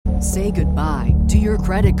Say goodbye to your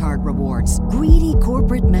credit card rewards. Greedy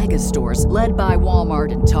corporate mega stores, led by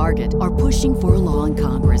Walmart and Target, are pushing for a law in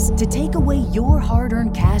Congress to take away your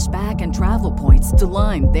hard-earned cash back and travel points to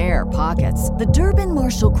line their pockets. The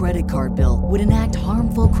Durbin-Marshall credit card bill would enact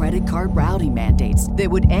harmful credit card routing mandates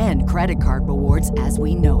that would end credit card rewards as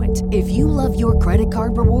we know it. If you love your credit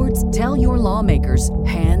card rewards, tell your lawmakers,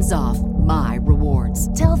 hands off my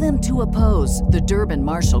rewards. Tell them to oppose the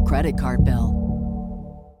Durbin-Marshall credit card bill.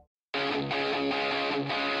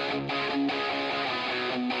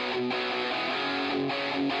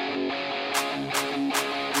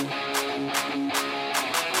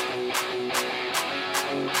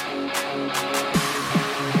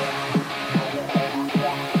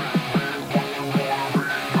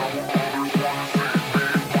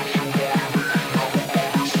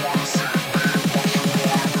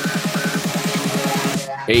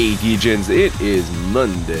 Hey, Degens, it is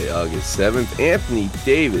Monday, August 7th. Anthony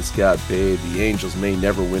Davis got paid. The Angels may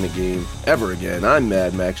never win a game ever again. I'm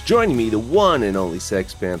Mad Max. Joining me, the one and only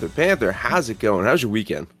Sex Panther. Panther, how's it going? How's your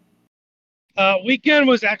weekend? Weekend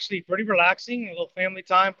was actually pretty relaxing. A little family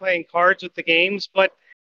time playing cards with the games. But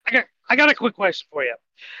I got a quick question for you.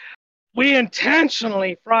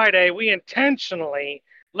 Friday, we intentionally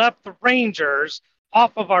left the Rangers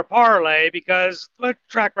off of our parlay because the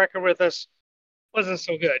track record with us wasn't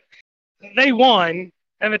so good. They won,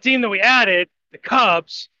 and the team that we added, the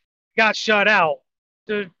Cubs, got shut out.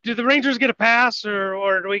 Do the Rangers get a pass,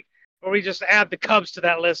 or do we just add the Cubs to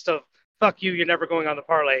that list of fuck you, you're never going on the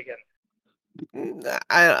parlay again?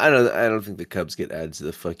 I don't think the Cubs get added to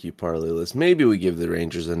the fuck you parlay list. Maybe we give the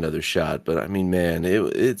Rangers another shot, but I mean, man,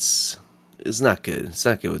 it's not good. It's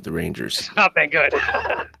not good with the Rangers. It's not been good.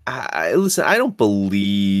 Listen, I don't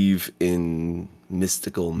believe in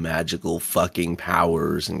mystical, magical fucking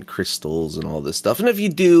powers and crystals and all this stuff. And if you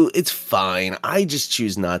do, it's fine. I just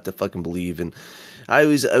choose not to fucking believe. And I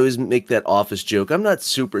always make that office joke. I'm not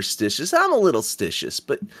superstitious. I'm a little stitious,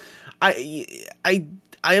 but I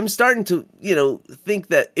am starting to, think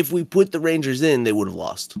that if we put the Rangers in, they would have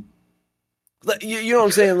lost. You know what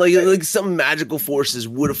I'm saying? Like some magical forces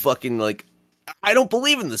would have fucking I don't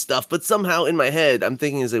believe in this stuff, but somehow in my head, I'm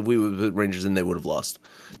thinking is that we would put Rangers in, they would have lost.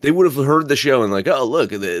 They would have heard the show and oh,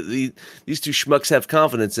 look, these two schmucks have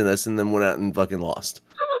confidence in us, and then went out and fucking lost.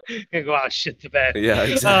 And go out shit the bed. Yeah,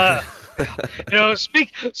 exactly.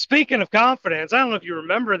 Speaking of confidence, I don't know if you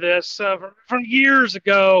remember this from years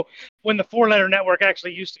ago when the four-letter network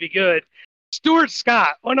actually used to be good. Stuart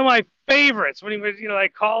Scott, one of my favorites, when he was,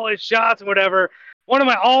 call his shots and whatever, one of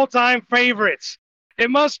my all-time favorites. It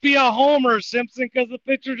must be a homer, Simpson, because the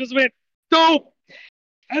pitcher just went dope.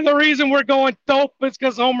 And the reason we're going dope is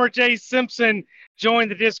because Homer J. Simpson joined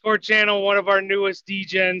the Discord channel, one of our newest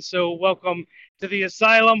DGens. So welcome to the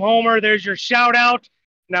Asylum, Homer. There's your shout out.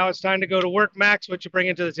 Now it's time to go to work, Max. What you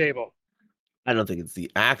bringing to the table? I don't think it's the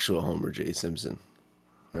actual Homer J. Simpson,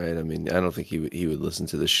 right? I mean, I don't think he would listen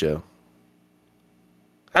to this show.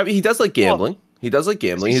 I mean, he does like gambling. He does like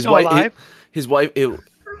gambling. His wife.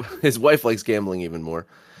 His wife likes gambling even more.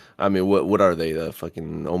 I mean, what are they? The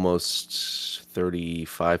fucking almost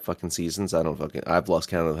 35 fucking seasons. I've lost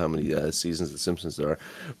count of how many seasons the Simpsons there are.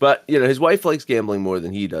 But his wife likes gambling more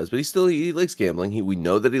than he does. But he likes gambling. We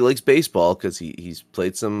know that he likes baseball because he's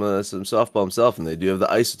played some softball himself, and they do have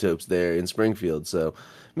the Isotopes there in Springfield. So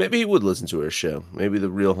maybe he would listen to our show. Maybe the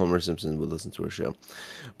real Homer Simpson would listen to our show.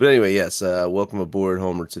 But anyway, yes, welcome aboard,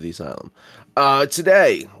 Homer, to the Asylum.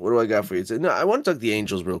 Today, what do I got for you today? No, I want to talk the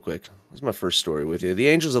Angels real quick. This is my first story with you. The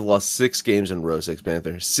Angels have lost 6 games in a row, Sex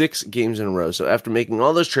Panther. 6 games in a row. So after making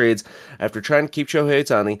all those trades, after trying to keep Shohei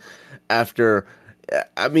Ohtani,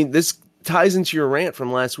 this ties into your rant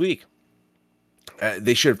from last week.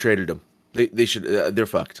 They should have traded him. They should. They're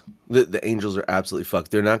fucked. The Angels are absolutely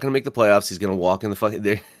fucked. They're not going to make the playoffs. He's going to walk in the fucking.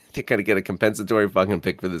 They gotta get a compensatory fucking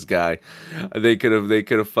pick for this guy. They could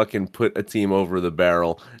have fucking put a team over the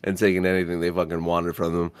barrel and taken anything they fucking wanted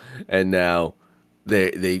from them, and now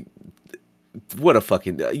they what a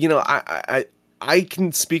fucking I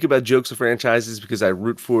can speak about jokes of franchises because I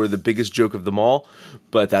root for the biggest joke of them all,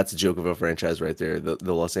 but that's a joke of a franchise right there.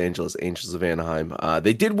 The Los Angeles Angels of Anaheim.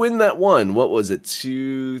 They did win that one. What was it?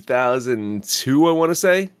 2002, I want to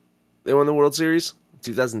say. They won the World Series.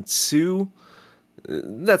 2002.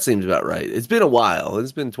 That seems about right. It's been a while.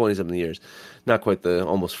 It's been 20-something years. Not quite the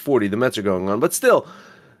almost 40 the Mets are going on, but still,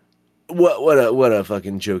 what a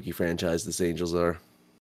fucking jokey franchise this Angels are.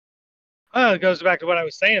 It goes back to what I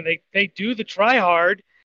was saying. They do the try hard.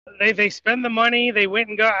 They spend the money. They went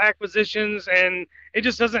and got acquisitions, and it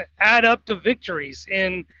just doesn't add up to victories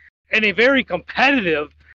in a very competitive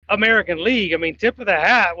American League. I mean, tip of the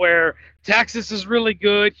hat where Texas is really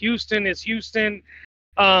good. Houston is Houston.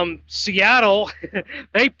 Seattle,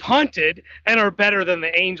 they punted and are better than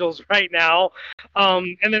the Angels right now.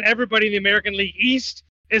 And then everybody in the American League East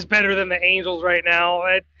is better than the Angels right now.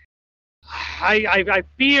 I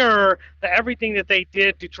fear that everything that they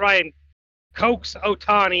did to try and coax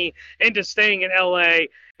Ohtani into staying in LA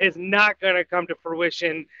is not going to come to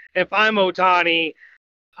fruition. If I'm Ohtani,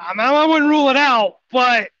 I wouldn't rule it out,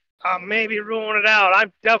 but I'm maybe ruling it out.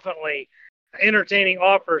 I'm definitely entertaining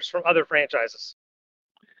offers from other franchises.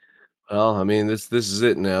 Well, I mean, this is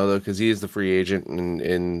it now though, because he is the free agent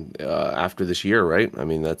in after this year, right? I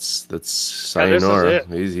mean, that's sayonara.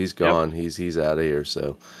 He's gone. Yep. He's out of here.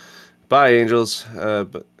 So, bye, Angels.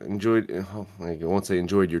 But enjoyed. I won't say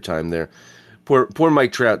enjoyed your time there. Poor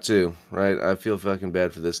Mike Trout too, right? I feel fucking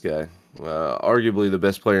bad for this guy. Arguably the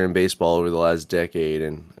best player in baseball over the last decade,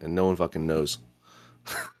 and no one fucking knows.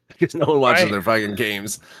 Because no one watches their fucking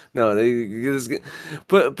games. No, they just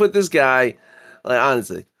put this guy. Like,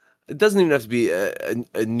 honestly, it doesn't even have to be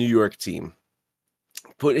a New York team.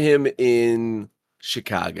 Put him in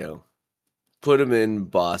Chicago. Put him in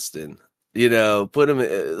Boston. You know, put him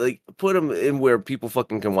in where people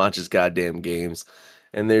fucking can watch his goddamn games.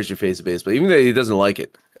 And there's your face of baseball. Even though he doesn't like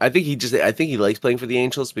it. I think he likes playing for the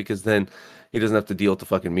Angels because then he doesn't have to deal with the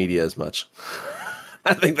fucking media as much.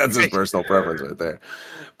 I think that's his personal preference right there.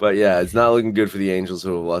 But yeah, it's not looking good for the Angels,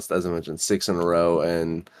 who have lost, as I mentioned, 6 in a row.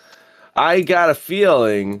 And I got a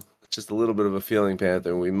feeling, just a little bit of a feeling,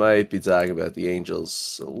 Panther, we might be talking about the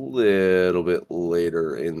Angels a little bit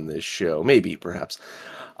later in this show. Maybe, perhaps.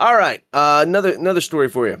 All right, another story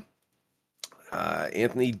for you.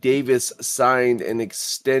 Anthony Davis signed an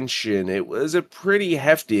extension. It was a pretty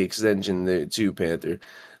hefty extension there too, Panther.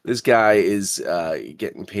 This guy is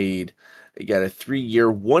getting paid. He got a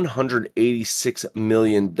 3-year, $186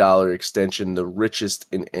 million extension, the richest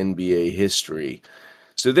in NBA history.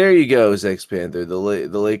 So there you go, Sex Panther. The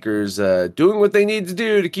Lakers doing what they need to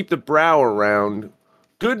do to keep the brow around.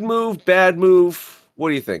 Good move, bad move. What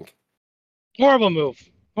do you think? Horrible move.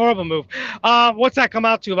 What's that come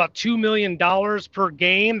out to? About $2 million per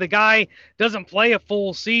game. The guy doesn't play a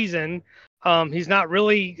full season. He's not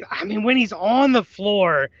really, I mean, when he's on the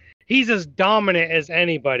floor, he's as dominant as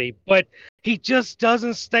anybody, but he just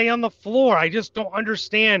doesn't stay on the floor. I just don't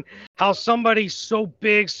understand how somebody so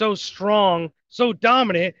big, so strong, so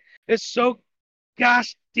dominant is so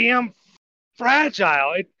gosh damn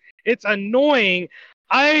fragile. It's annoying.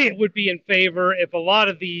 I would be in favor if a lot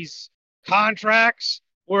of these contracts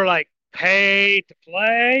were like pay to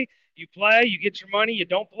play. You play, you get your money. You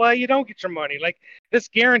don't play, you don't get your money. Like, this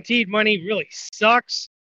guaranteed money really sucks.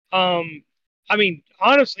 I mean,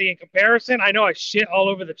 honestly, in comparison, I know I shit all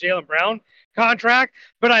over the Jaylen Brown contract,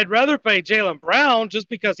 but I'd rather pay Jaylen Brown just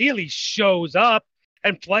because he at least shows up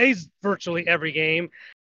and plays virtually every game.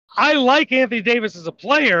 I like Anthony Davis as a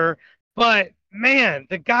player, but man,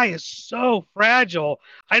 the guy is so fragile.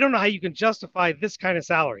 I don't know how you can justify this kind of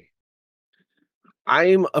salary.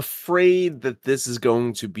 I'm afraid that this is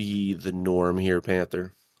going to be the norm here,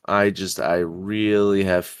 Panther. I really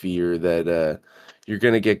have fear that you're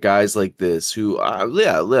going to get guys like this who,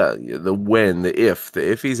 the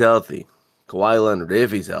if he's healthy, Kawhi Leonard,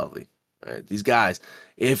 if he's healthy, right? These guys,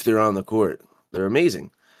 if they're on the court, they're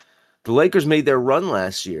amazing. The Lakers made their run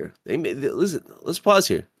last year. Listen, let's pause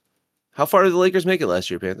here. How far did the Lakers make it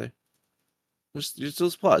last year, Panther?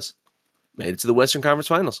 Let's pause. Made it to the Western Conference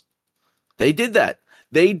Finals. They did that.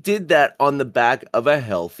 They did that on the back of a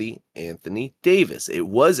healthy Anthony Davis. It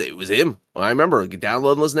was him. I remember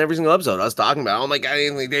download and listen to every single episode. I was talking about, oh my God,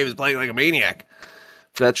 Anthony Davis playing like a maniac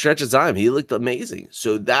for that stretch of time. He looked amazing.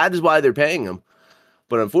 So that is why they're paying him.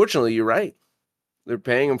 But unfortunately, you're right. They're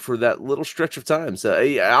paying him for that little stretch of time. So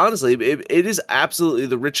honestly, it is absolutely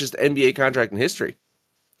the richest NBA contract in history.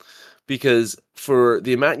 Because for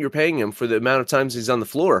the amount you're paying him, for the amount of times he's on the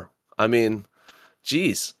floor, I mean,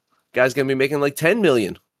 geez. Guy's gonna be making like $10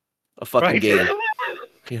 million a fucking game.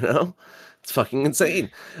 You know, it's fucking insane.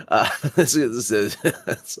 It's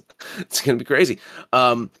gonna be crazy.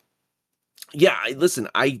 Yeah, listen,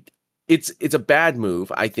 it's a bad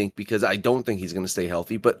move, I think, because I don't think he's gonna stay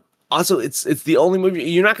healthy. But also, it's the only move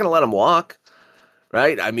you're not gonna let him walk,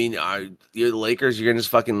 right? I mean, you're the Lakers. You're gonna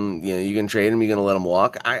just fucking, you're gonna trade him. You're gonna let him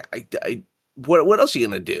walk. What else are you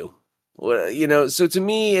gonna do? So to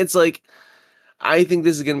me, it's like, I think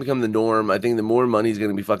this is going to become the norm. I think the more money is going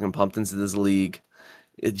to be fucking pumped into this league.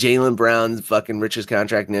 Jaylen Brown's fucking richest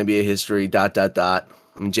contract in NBA history, ... I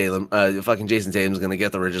mean, fucking Jason Tatum's going to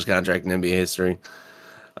get the richest contract in NBA history.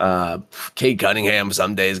 Kate Cunningham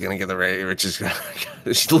someday is going to get the richest.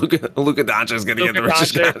 Luka Doncic is going to get the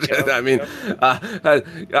richest contract. I mean,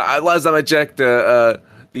 last time I checked, the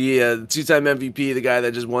two-time MVP, the guy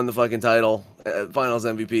that just won the fucking title, Finals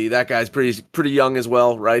MVP, that guy's pretty young as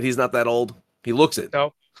well, right? He's not that old. He looks it.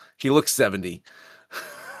 No. He looks 70,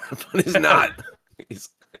 but he's not.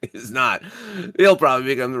 He's not. He'll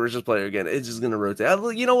probably become the richest player again. It's just going to rotate.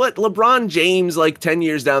 You know what? LeBron James, like 10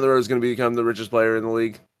 years down the road, is going to become the richest player in the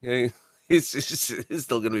league. He's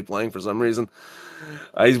still going to be playing for some reason.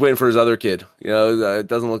 He's waiting for his other kid. It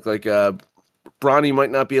doesn't look like Bronny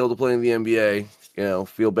might not be able to play in the NBA.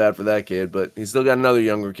 Feel bad for that kid, but he's still got another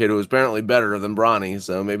younger kid who is apparently better than Bronny,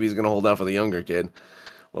 so maybe he's going to hold out for the younger kid.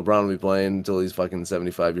 LeBron will be playing until he's fucking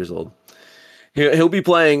 75 years old. He'll be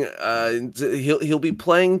playing. He'll be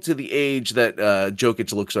playing to the age that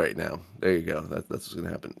Jokic looks right now. There you go. That's what's gonna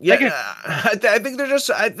happen. Yeah, I think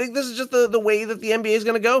I think this is just the way that the NBA is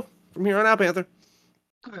gonna go from here on out, Panther.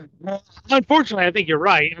 Unfortunately, I think you're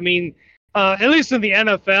right. I mean, at least in the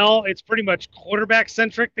NFL, it's pretty much quarterback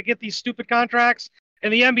centric to get these stupid contracts.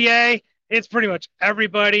 In the NBA, it's pretty much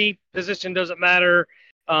everybody. Position doesn't matter.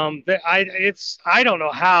 I don't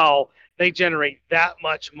know how they generate that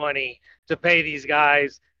much money to pay these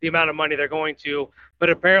guys the amount of money they're going to, but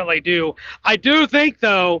apparently do. I do think,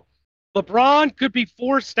 though, LeBron could be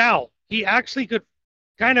forced out. He actually could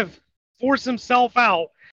kind of force himself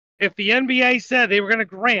out if the NBA said they were going to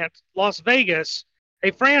grant Las Vegas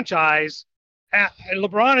a franchise.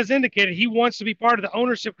 LeBron has indicated he wants to be part of the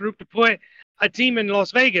ownership group to put a team in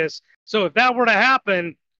Las Vegas. So if that were to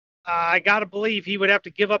happen, I got to believe he would have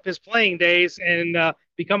to give up his playing days and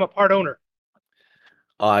become a part owner.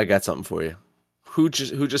 Oh, I got something for you. Who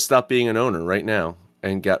just stopped being an owner right now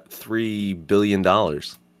and got $3 billion?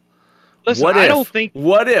 Listen, I don't think.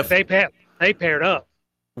 What if they paired up?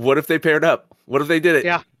 What if they paired up? What if they did it?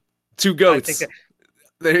 Yeah, two goats.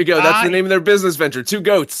 There you go. That's the name of their business venture. Two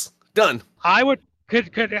goats. Done. I would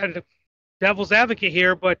could devil's advocate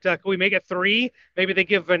here, but could we make it 3? Maybe they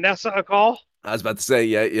give Vanessa a call. I was about to say,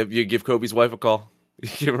 yeah, if you give Kobe's wife a call, you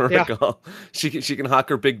give her a call. She can hawk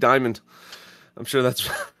her big diamond. I'm sure that's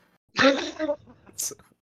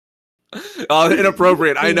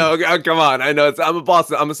inappropriate. I know. Come on. I know. I'm a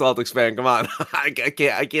Celtics fan. Come on. I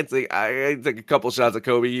can't say. I take a couple shots at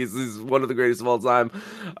Kobe. He's one of the greatest of all time.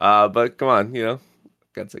 But come on, got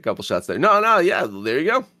to take a couple shots there. No. Yeah, there you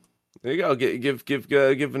go. There you go.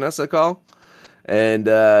 Give Vanessa a call, and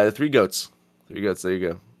 3 goats. 3 goats. There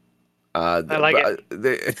you go. I like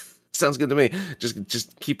it. Sounds good to me.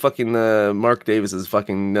 Just keep fucking Mark Davis's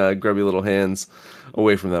fucking grubby little hands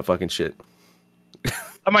away from that fucking shit.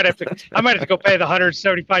 I might have to go pay the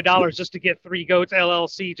 $175 just to get 3 Goats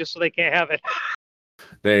LLC just so they can't have it.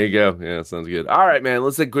 There you go. Yeah, sounds good. All right, man.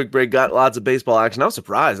 Let's take a quick break. Got lots of baseball action. I was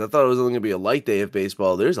surprised. I thought it was only going to be a light day of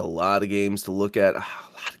baseball. There's a lot of games to look at. A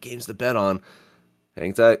lot of games to bet on.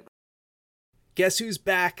 Hang tight. Guess who's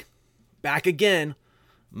back? Back again.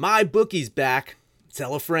 My bookie's back.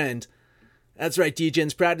 Tell a friend. That's right,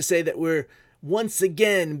 DJ's proud to say that we're once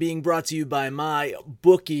again being brought to you by My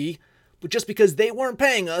Bookie. But just because they weren't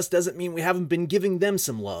paying us doesn't mean we haven't been giving them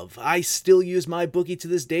some love. I still use My Bookie to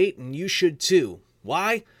this date, and you should too.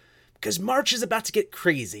 Why? Because March is about to get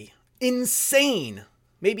crazy. Insane.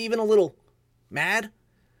 Maybe even a little mad.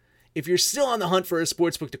 If you're still on the hunt for a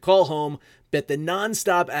sportsbook to call home, bet the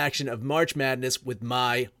non-stop action of March Madness with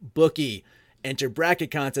My Bookie. Enter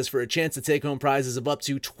bracket contests for a chance to take home prizes of up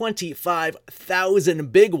to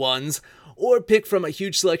 25,000 big ones, or pick from a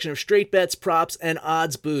huge selection of straight bets, props, and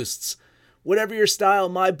odds boosts. Whatever your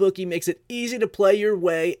style, MyBookie makes it easy to play your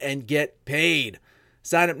way and get paid.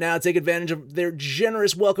 Sign up now, take advantage of their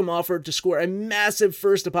generous welcome offer to score a massive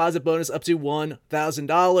first deposit bonus up to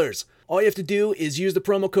 $1,000. All you have to do is use the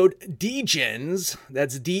promo code DEGENS,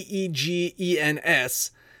 that's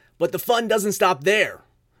DEGENS, but the fun doesn't stop there.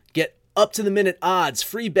 Get up-to-the-minute odds,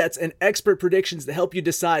 free bets, and expert predictions to help you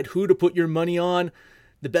decide who to put your money on.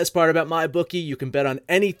 The best part about MyBookie, you can bet on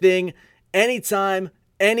anything, anytime,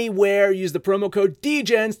 anywhere. Use the promo code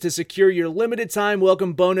DEGENS to secure your limited-time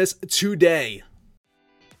welcome bonus today.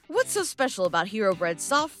 What's so special about Hero Bread's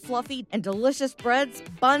soft, fluffy, and delicious breads,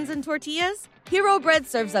 buns, and tortillas? Hero Bread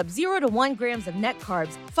serves up 0 to 1 grams of net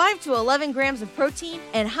carbs, 5 to 11 grams of protein,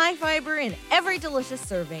 and high fiber in every delicious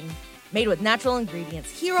serving. Made with natural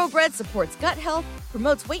ingredients, Hero Bread supports gut health,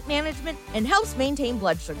 promotes weight management, and helps maintain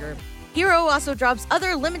blood sugar. Hero also drops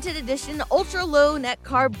other limited edition ultra-low net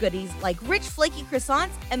carb goodies like rich flaky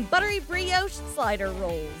croissants and buttery brioche slider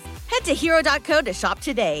rolls. Head to hero.co to shop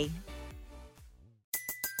today.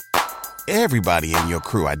 Everybody in your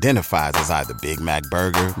crew identifies as either Big Mac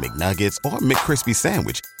Burger, McNuggets, or McCrispy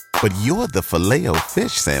Sandwich. but you're the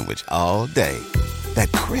Filet-O-Fish Sandwich all day. That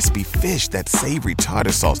crispy fish, that savory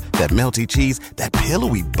tartar sauce, that melty cheese, that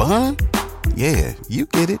pillowy bun. Yeah, you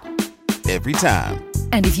get it. Every time.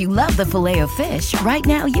 And if you love the Filet-O-Fish, right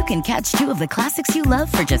now you can catch 2 of the classics you love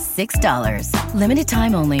for just $6. Limited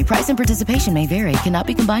time only. Price and participation may vary. Cannot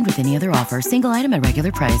be combined with any other offer. Single item at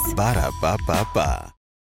regular price. Ba-da-ba-ba-ba.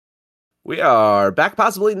 We are back,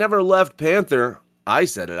 possibly never left Panther. I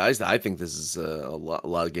said it. I think this is a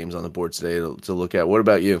lot of games on the board today to look at. What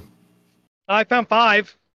about you? I found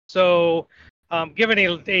 5. So, given a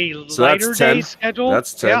lighter day schedule,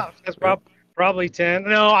 that's 10. Yeah, that's probably 10.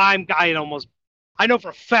 No, I know for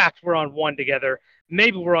a fact we're on 1 together.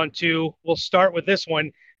 Maybe we're on 2. We'll start with this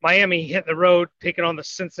one. Miami hit the road, taking on the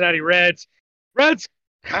Cincinnati Reds. Reds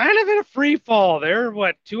kind of in a free fall. They're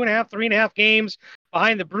 2.5, 3.5 games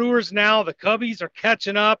behind the Brewers now. The Cubbies are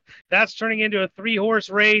catching up. That's turning into a 3-horse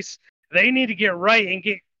race. They need to get right and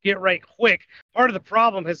get right quick. Part of the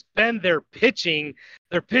problem has been their pitching.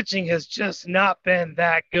 Their pitching has just not been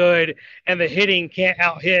that good, and the hitting can't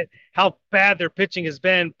out-hit how bad their pitching has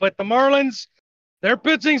been. But the Marlins, their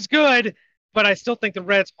pitching's good, but I still think the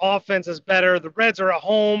Reds' offense is better. The Reds are at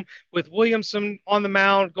home with Williamson on the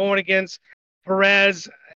mound going against Perez.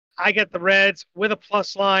 I get the Reds with a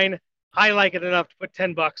plus line. I like it enough to put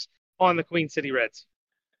 $10 on the Queen City Reds.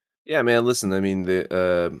 Yeah, man. Listen, I mean,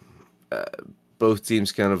 both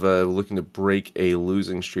teams kind of looking to break a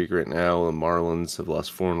losing streak right now. The Marlins have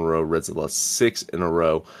lost 4 in a row. Reds have lost 6 in a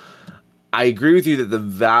row. I agree with you that the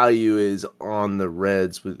value is on the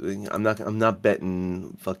Reds. I'm not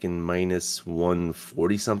betting fucking minus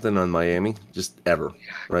 140 something on Miami, just ever,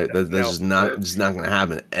 right? That's just not going to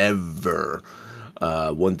happen ever.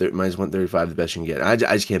 Minus 135, the best you can get. I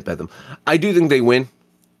just can't bet them. I do think they win.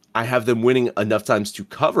 I have them winning enough times to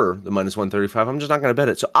cover the minus 135. I'm just not going to bet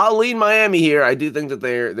it. So I'll lean Miami here. I do think that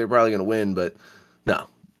they're probably going to win, but no,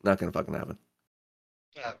 not going to fucking happen.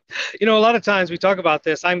 A lot of times we talk about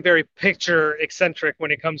this. I'm very picture eccentric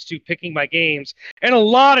when it comes to picking my games. And a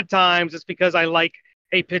lot of times it's because I like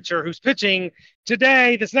a pitcher who's pitching.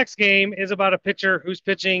 Today, this next game is about a pitcher who's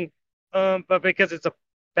pitching, but because it's a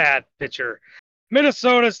bad pitcher.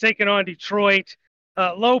 Minnesota's taking on Detroit.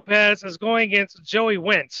 Lopez is going against Joey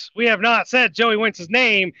Wentz. We have not said Joey Wentz's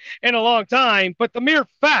name in a long time, but the mere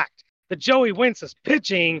fact that Joey Wentz is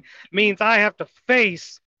pitching means I have to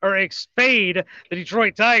face or spade the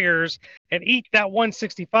Detroit Tigers and eat that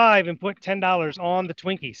 165 and put $10 on the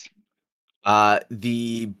Twinkies.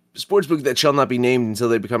 The sportsbook that shall not be named until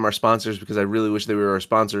they become our sponsors, because I really wish they were our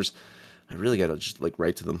sponsors. I really got to just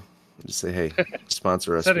write to them. Just say, hey,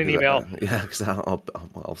 sponsor us. Send an email. Because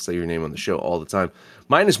I'll say your name on the show all the time.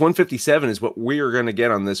 Minus 157 is what we're going to get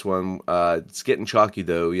on this one. It's getting chalky,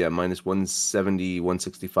 though. Yeah, minus 170,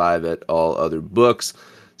 165 at all other books.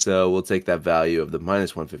 So we'll take that value of the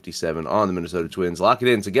minus 157 on the Minnesota Twins. Lock it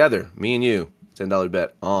in together, me and you. $10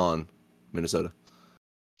 bet on Minnesota.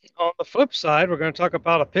 On the flip side, we're going to talk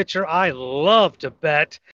about a pitcher I love to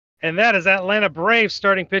bet. And that is Atlanta Braves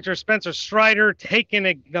starting pitcher Spencer Strider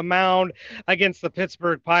taking the mound against the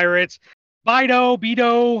Pittsburgh Pirates.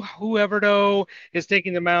 Beto, whoever is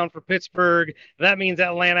taking the mound for Pittsburgh. That means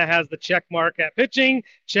Atlanta has the check mark at pitching,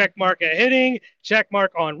 check mark at hitting, check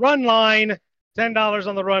mark on run line. $10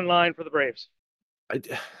 on the run line for the Braves. Do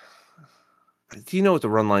you know what the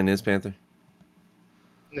run line is, Panther?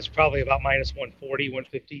 It's probably about minus 140,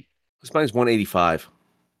 150. It's minus 185.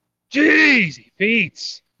 Jeez, he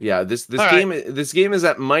beats. Yeah, this game is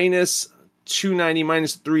at minus 290,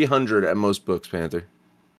 minus 300 at most books, Panther.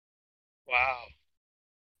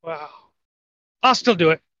 Wow. I'll still do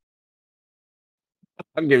it.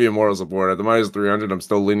 I'll give you moral support. At the minus 300, I'm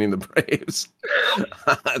still leaning the Braves.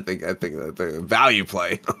 I think the value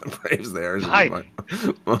play on the Braves there is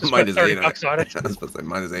minus 800. I was supposed to say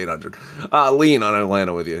minus 800. Lean on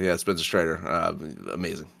Atlanta with you. Yeah, Spencer Strider.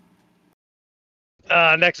 Amazing.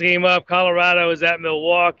 Next game up, Colorado is at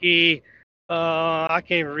Milwaukee. I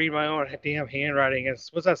can't even read my own damn handwriting.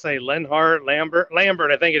 What's that say? Lambert,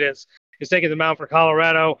 I think it is taking the mound for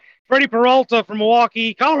Colorado. Freddie Peralta from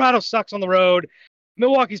Milwaukee. Colorado sucks on the road.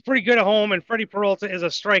 Milwaukee's pretty good at home, and Freddie Peralta is a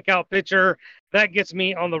strikeout pitcher. That gets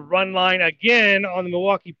me on the run line again on the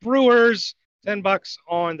Milwaukee Brewers. $10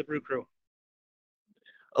 on the Brew Crew.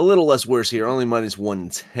 A little less worse here, only minus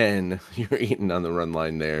 110. You're eating on the run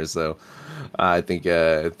line there, so I think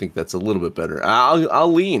that's a little bit better.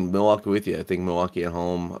 I'll lean Milwaukee with you. I think Milwaukee at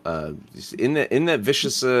home, in that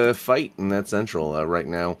vicious fight in that Central right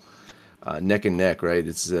now, neck and neck. Right,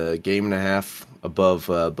 it's a game and a half above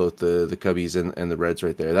both the Cubbies and the Reds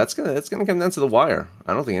right there. That's gonna come down to the wire.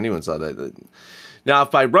 I don't think anyone saw that. Now,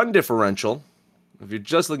 if by run differential, If you're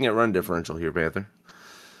just looking at run differential here, Panther,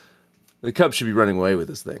 the Cubs should be running away with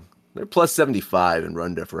this thing. They're plus 75 in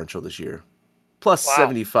run differential this year. Plus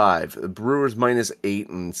 75. The Brewers minus 8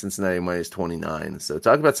 and Cincinnati minus 29. So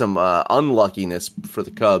talk about some unluckiness for the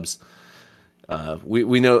Cubs.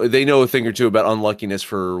 We know they know a thing or two about unluckiness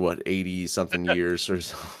for 80 something years or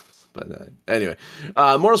so. But anyway,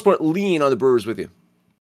 Moral Sport lean on the Brewers with you.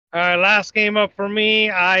 All right, last game up for me.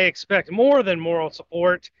 I expect more than moral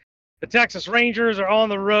support. The Texas Rangers are on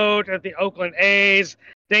the road at the Oakland A's.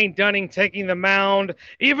 Dane Dunning taking the mound.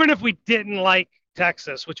 Even if we didn't like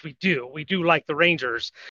Texas, which we do like the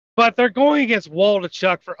Rangers, but they're going against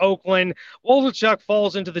Waldichuk for Oakland. Waldichuk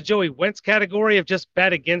falls into the Joey Wentz category of just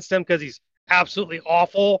bet against him because he's absolutely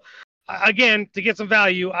awful. Again, to get some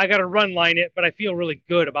value, I got to run line it, but I feel really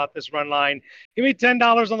good about this run line. Give me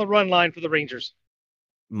 $10 on the run line for the Rangers.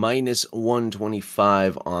 Minus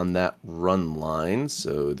 125 on that run line.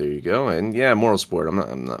 So there you go. And yeah, Moral Sport.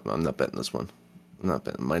 I'm not betting this one. I'm not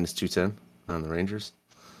betting minus 210 on the Rangers.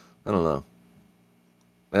 I don't know.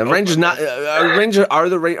 Rangers not Ranger are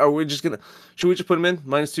the Are we just gonna? Should we just put them in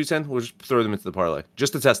minus 210? We'll just throw them into the parlay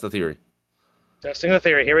just to test the theory. Testing the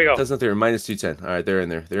theory. Here we go. Testing the theory. Minus 210. All right, they're in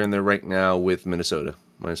there. They're in there right now with Minnesota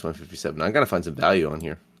minus 157. I gotta find some value on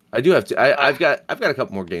here. I do have to. I've got a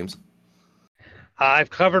couple more games. I've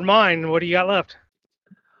covered mine. What do you got left?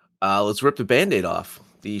 Let's rip the Band-Aid off.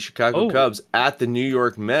 The Chicago Cubs at the New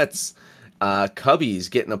York Mets. Cubbies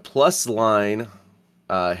getting a plus line.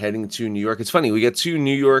 Heading to New York. It's funny, we get 2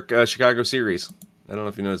 New York Chicago series. I don't know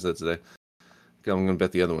if you noticed that today. I'm going to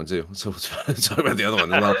bet the other one too. So let's talk about the other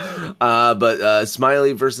one as well. But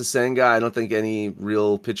Smiley versus Senga, I don't think any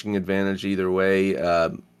real pitching advantage either way.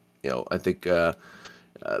 I think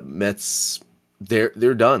Mets,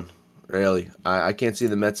 they're done. Really, I can't see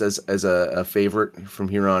the Mets as a favorite from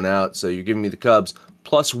here on out. So you're giving me the Cubs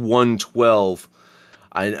plus 112.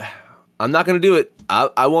 I'm not going to do it.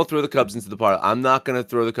 I won't throw the Cubs into the parlay. I'm not going to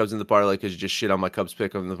throw the Cubs into the parlay because you just shit on my Cubs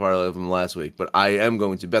pick of the parlay of them last week. But I am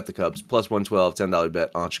going to bet the Cubs plus 112, $10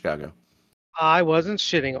 bet on Chicago. I wasn't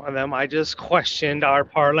shitting on them. I just questioned our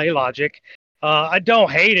parlay logic. I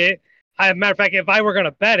don't hate it. Matter of fact, if I were going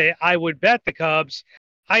to bet it, I would bet the Cubs.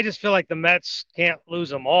 I just feel like the Mets can't lose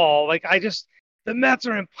them all. The Mets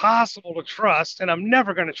are impossible to trust, and I'm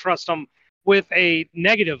never going to trust them with a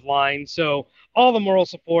negative line. So all the moral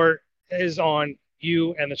support is on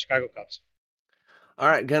you and the Chicago Cubs. All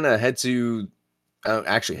right, gonna head to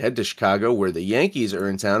Chicago where the Yankees are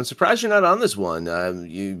in town. I'm surprised you're not on this one.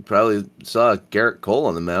 You probably saw Garrett Cole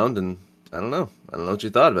on the mound, and I don't know what you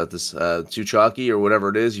thought about this. Too chalky or whatever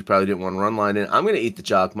it is. You probably didn't want to run line in. I'm gonna eat the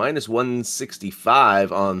chalk. Minus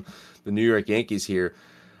 165 on the New York Yankees here.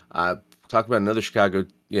 Talk about another Chicago,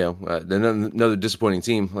 another disappointing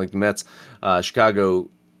team like the Mets. Chicago,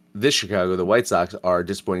 the White Sox are a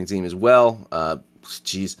disappointing team as well.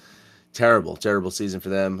 Terrible season for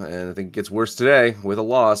them. And I think it gets worse today with a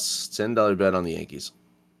loss. $10 bet on the Yankees.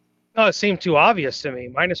 Oh, it seemed too obvious to me.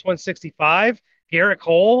 Minus 165. Garrett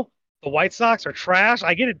Cole. The White Sox are trash.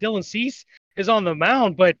 I get it. Dylan Cease is on the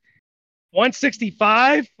mound, but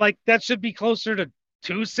 165, that should be closer to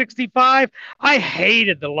 265. I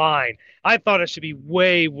hated the line. I thought it should be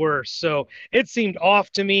way worse. So it seemed off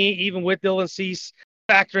to me, even with Dylan Cease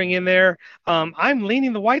factoring in there. I'm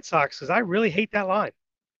leaning the White Sox because I really hate that line.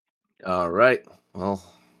 All right. Well,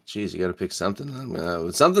 geez, you got to pick something.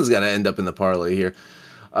 Something's got to end up in the parlay here.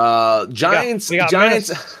 Giants.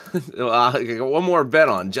 Giants. One more bet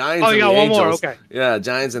on Giants. Oh, you got one more. Okay. Yeah,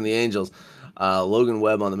 Giants and the Angels. Logan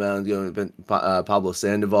Webb on the mound, going to Pablo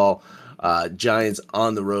Sandoval. Giants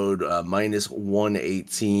on the road, minus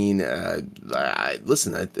 118.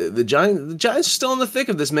 Listen, the Giants are still in the thick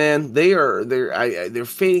of this, man. They're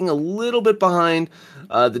fading a little bit behind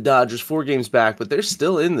the Dodgers, 4 games back, but they're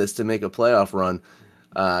still in this to make a playoff run.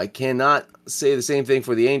 I cannot say the same thing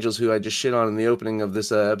for the Angels, who I just shit on in the opening of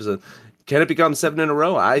this episode. Can it become 7 in a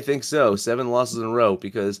row? I think so. 7 losses in a row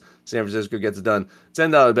because San Francisco gets it done.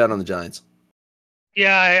 $10 bet on the Giants.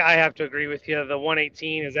 Yeah, I have to agree with you. The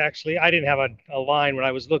 118 is actually, I didn't have a line when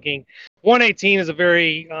I was looking. 118 is a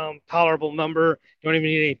very tolerable number. You don't even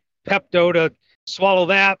need a Pepto to swallow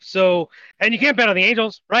that. So, and you can't bet on the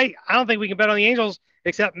Angels, right? I don't think we can bet on the Angels,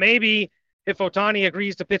 except maybe if Ohtani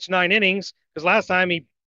agrees to pitch 9 innings, because last time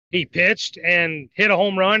he pitched and hit a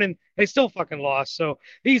home run and they still fucking lost. So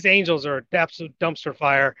these Angels are absolute dumpster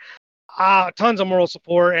fire. Tons of moral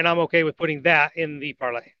support, and I'm okay with putting that in the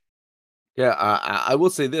parlay. Yeah, I will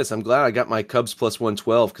say this. I'm glad I got my Cubs plus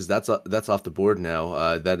 112 because that's off the board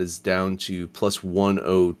now. That is down to plus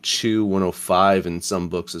 102, 105 in some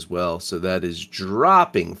books as well. So that is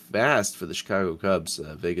dropping fast for the Chicago Cubs.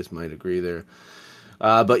 Vegas might agree there.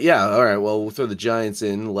 But yeah, all right. Well, we'll throw the Giants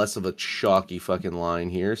in. Less of a chalky fucking line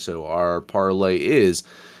here. So our parlay is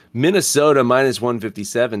Minnesota minus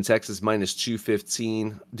 157, Texas minus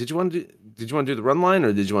 215. Did you want to do the run line,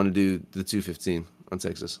 or did you want to do the 215 on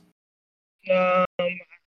Texas? I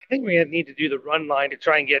think we need to do the run line to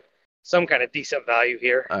try and get some kind of decent value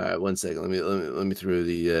here. All right, 1 second. Let me throw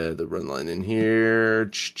the run line in here.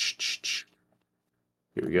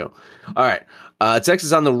 Here we go. All right.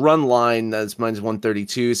 Texas on the run line, that's minus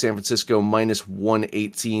 132. San Francisco minus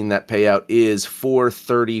 118. That payout is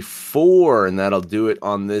 434, and that'll do it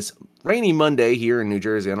on this rainy Monday here in New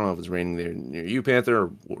Jersey. I don't know if it's raining there near you, Panther,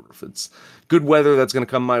 or if it's good weather that's going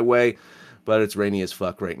to come my way, but it's rainy as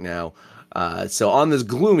fuck right now. So on this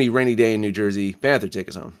gloomy, rainy day in New Jersey, Panther, take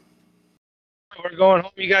us home. We're going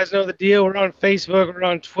home. You guys know the deal. We're on Facebook. We're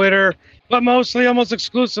on Twitter. But mostly, almost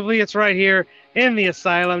exclusively, it's right here in the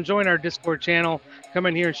Asylum. Join our Discord channel. Come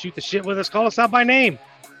in here and shoot the shit with us. Call us out by name.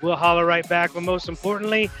 We'll holler right back. But most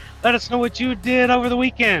importantly, let us know what you did over the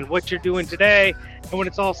weekend, what you're doing today. And when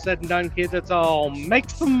it's all said and done, kids, that's all. Make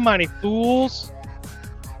some money, fools.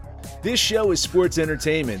 This show is sports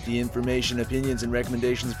entertainment. The information, opinions, and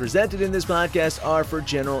recommendations presented in this podcast are for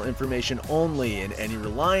general information only, and any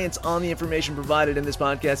reliance on the information provided in this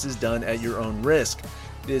podcast is done at your own risk.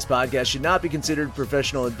 This podcast should not be considered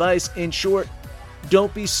professional advice. In short,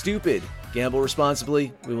 don't be stupid. Gamble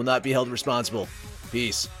responsibly. We will not be held responsible.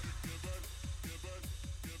 Peace.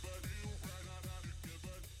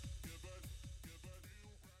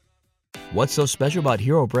 What's so special about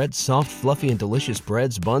Hero Bread's soft, fluffy, and delicious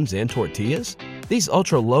breads, buns, and tortillas? These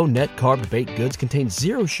ultra-low net-carb baked goods contain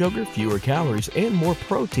zero sugar, fewer calories, and more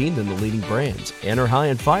protein than the leading brands, and are high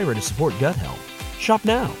in fiber to support gut health. Shop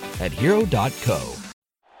now at Hero.co.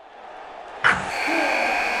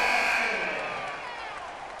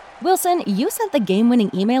 Wilson, you sent the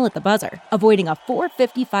game-winning email at the buzzer, avoiding a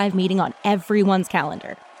 4:55 meeting on everyone's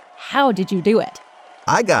calendar. How did you do it?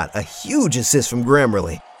 I got a huge assist from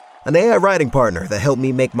Grammarly, an AI writing partner that helped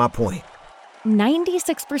me make my point.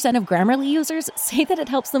 96% of Grammarly users say that it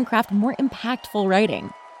helps them craft more impactful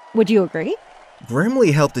writing. Would you agree?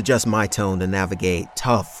 Grammarly helped adjust my tone to navigate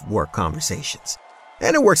tough work conversations.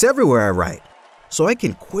 And it works everywhere I write, so I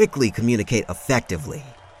can quickly communicate effectively.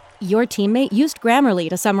 Your teammate used Grammarly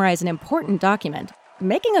to summarize an important document,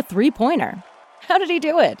 making a 3-pointer. How did he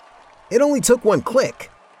do it? It only took one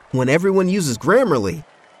click. When everyone uses Grammarly,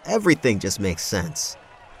 everything just makes sense.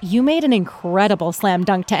 You made an incredible slam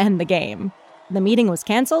dunk to end the game. The meeting was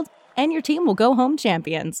canceled, and your team will go home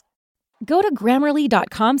champions. Go to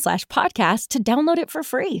Grammarly.com/podcast to download it for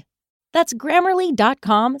free. That's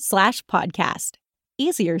Grammarly.com/podcast.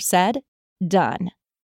 Easier said, done.